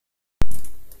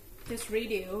This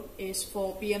radio is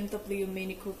for BMW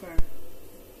Mini Cooper,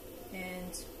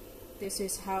 and this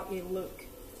is how it look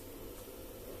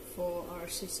for our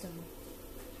system.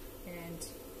 And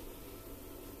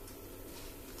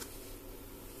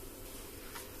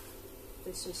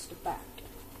this is the back.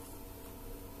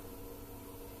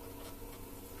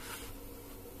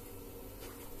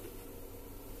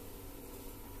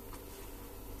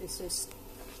 This is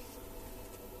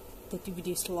the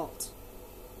DVD slot.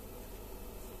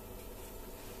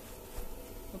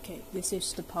 Okay, this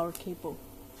is the power cable.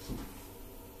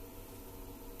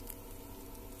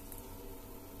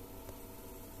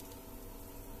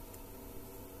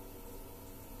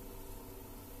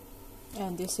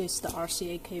 And this is the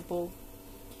RCA cable.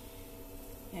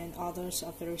 And others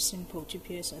are very simple: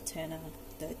 GPS antenna,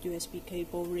 the USB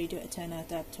cable, radio antenna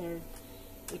adapter,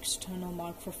 external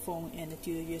microphone, and a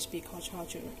dual USB car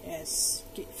charger as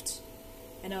gift.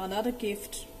 And another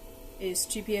gift is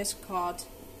GPS card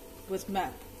with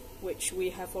map, which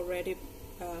we have already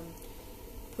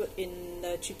put in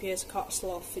the GPS card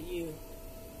slot for you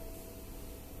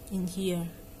in here,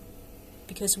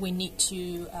 because we need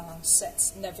to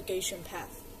set navigation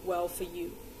path well for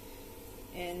you.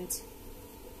 And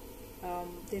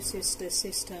this is the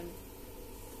system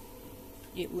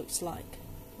it looks like.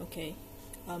 Okay,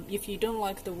 if you don't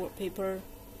like the wallpaper,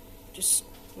 just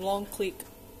long click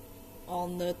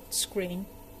on the screen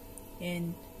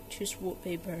and choose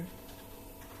wallpaper.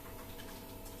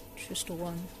 Choose the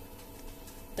one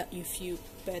that you feel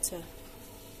better.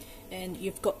 And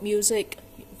you've got music,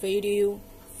 video,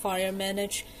 file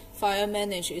manage. File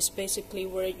manage is basically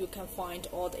where you can find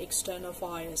all the external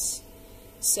files.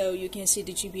 So you can see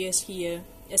the GPS here.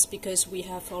 It's because we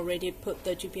have already put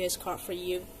the GPS card for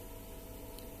you.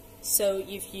 So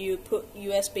if you put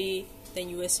USB, then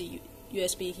you will see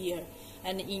USB here.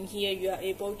 And in here you are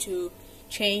able to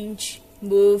change,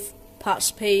 move,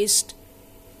 paste,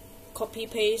 copy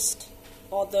paste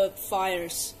all the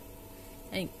files.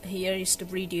 And here is the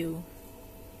radio.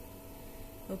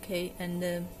 Okay, and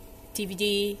the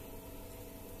DVD.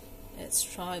 Let's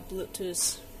try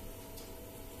Bluetooth.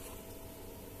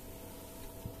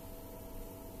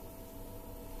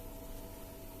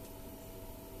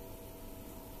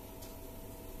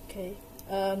 Okay,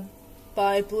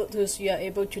 by Bluetooth you are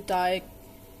able to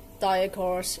dial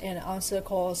calls and answer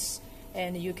calls,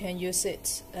 and you can use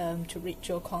it to reach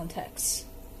your contacts,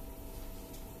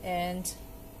 and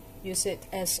use it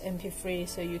as MP3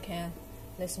 so you can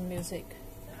listen music.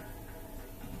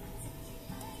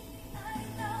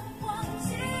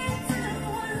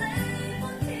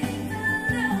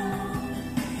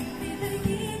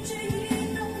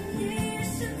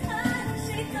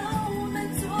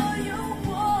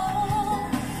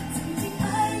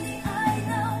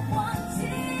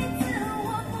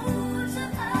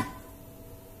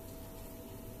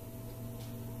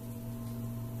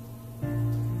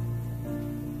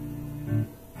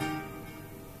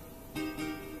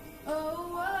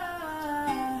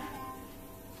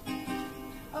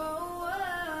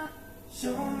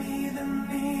 Show me the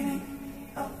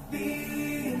meaning of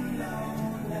being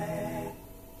lonely.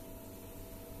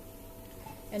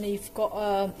 And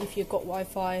if you got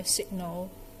Wi-Fi signal,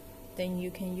 then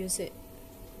you can use it.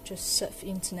 Just surf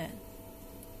internet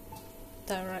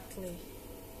directly.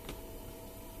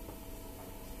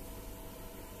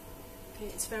 Okay,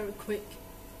 it's very quick.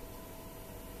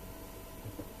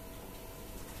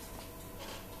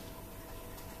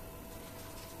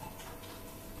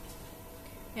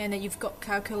 And you've got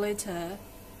calculator,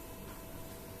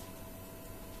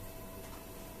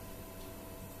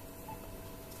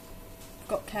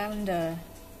 got calendar,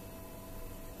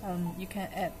 you can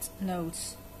add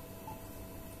notes,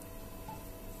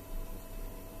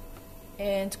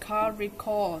 and car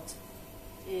record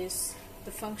is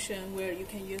the function where you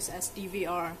can use as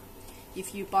DVR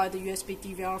if you buy the USB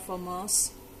DVR from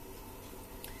us.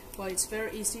 Well, it's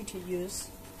very easy to use.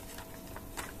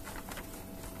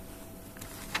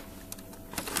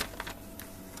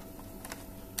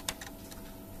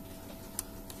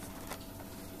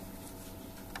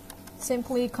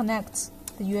 Simply connect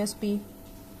the USB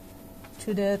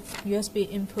to the USB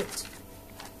input.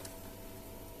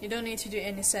 You don't need to do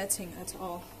any setting at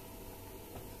all.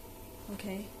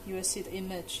 Okay, you will see the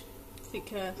image. Click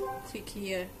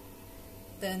here,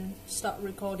 then start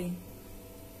recording.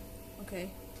 Okay,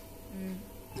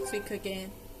 click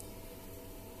again.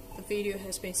 The video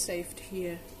has been saved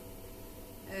here,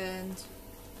 and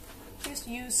just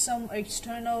use some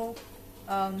external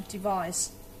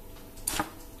device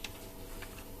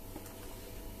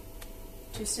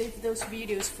to save those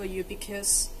videos for you,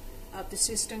 because the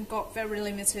system got very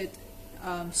limited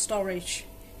storage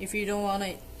If you don't want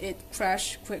it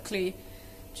crash quickly,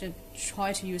 just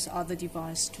try to use other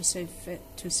device to save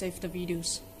the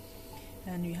videos.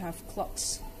 And you have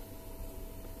clocks.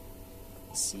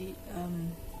 See,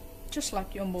 just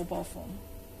like your mobile phone.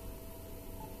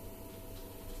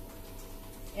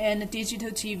 And digital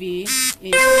TV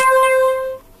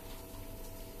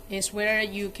is where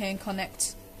you can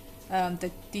connect the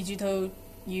digital.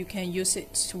 You can use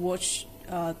it to watch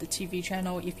the TV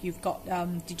channel if you've got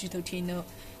digital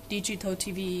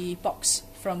TV box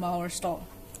from our store.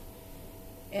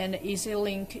 And Easy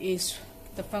Link is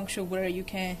the function where you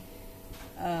can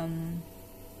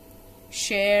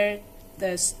share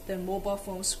the mobile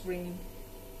phone screen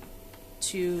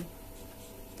to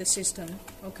the system.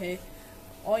 Okay,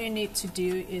 all you need to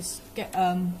do is get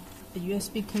a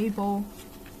USB cable,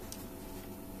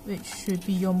 which should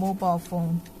be your mobile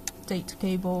phone data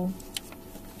cable.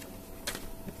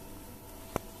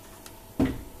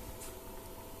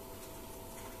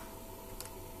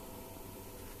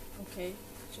 Okay,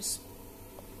 just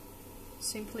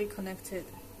simply connect it.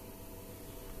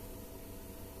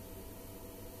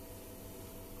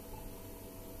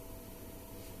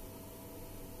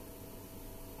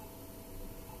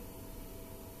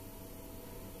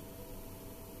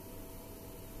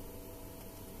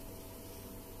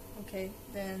 Okay,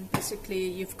 then basically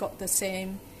you've got the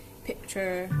same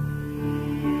picture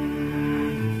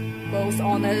both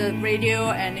on the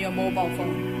radio and your mobile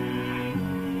phone.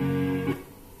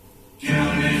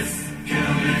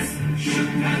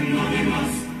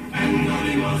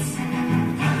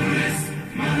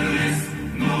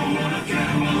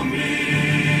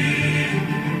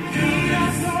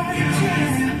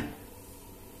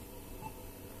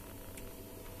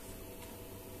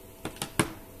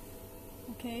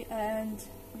 Okay, and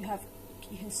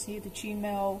you can see the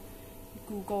Gmail,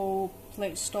 Google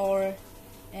Play Store,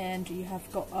 and you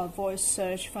have got a voice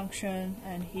search function,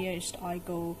 and here is the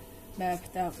iGo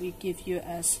map that we give you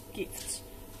as gifts.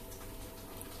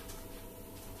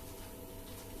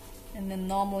 And then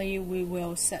normally we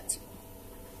will set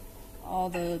all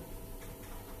the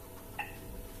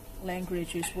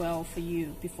languages well for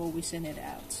you before we send it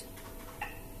out.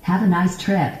 Have a nice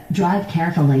trip. Drive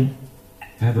carefully.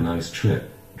 Have a nice trip.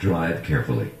 Drive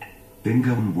carefully.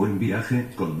 Tenga un buen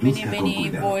viaje, conduzca con Many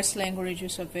cuidado. voice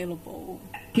languages available.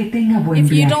 Que tenga buen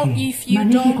If you viaje. don't-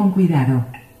 Maneje con cuidado.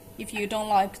 If you don't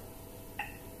like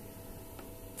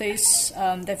this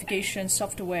navigation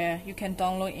software, you can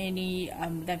download any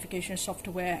navigation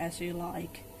software as you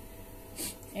like.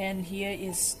 And here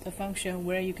is the function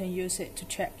where you can use it to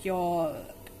check your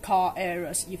car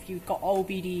errors if you got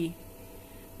OBD.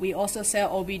 We also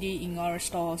sell OBD in our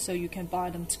store, so you can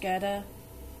buy them together.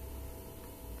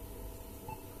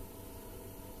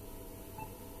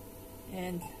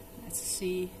 And let's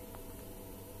see,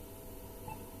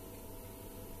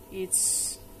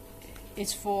 it's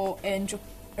for Android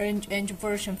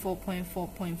version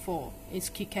 4.4.4. It's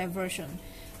KitKat version.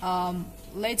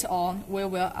 Later on, we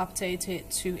will update it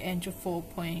to Android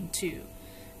 4.2.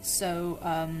 So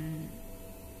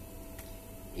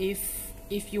if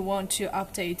you want to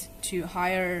update to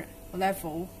higher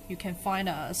level, you can find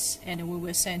us, and we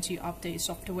will send you update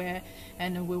software,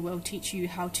 and we will teach you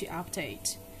how to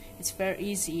update. It's very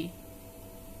easy.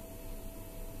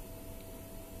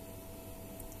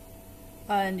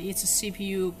 And it's a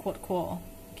CPU quad-core.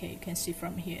 Okay, you can see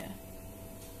from here.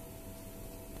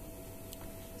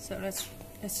 So let's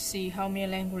see how many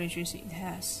languages it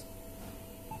has.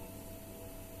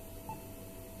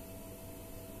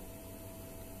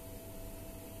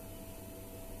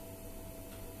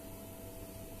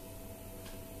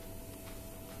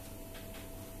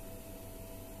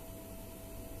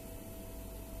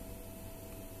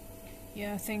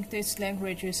 Yeah, I think these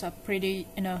languages are pretty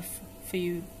enough for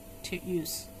you to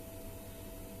use.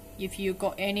 If you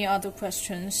got any other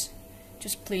questions,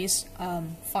 just please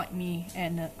find me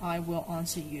and I will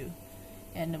answer you.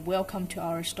 And welcome to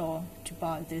our store to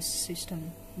buy this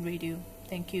system radio.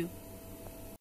 Thank you.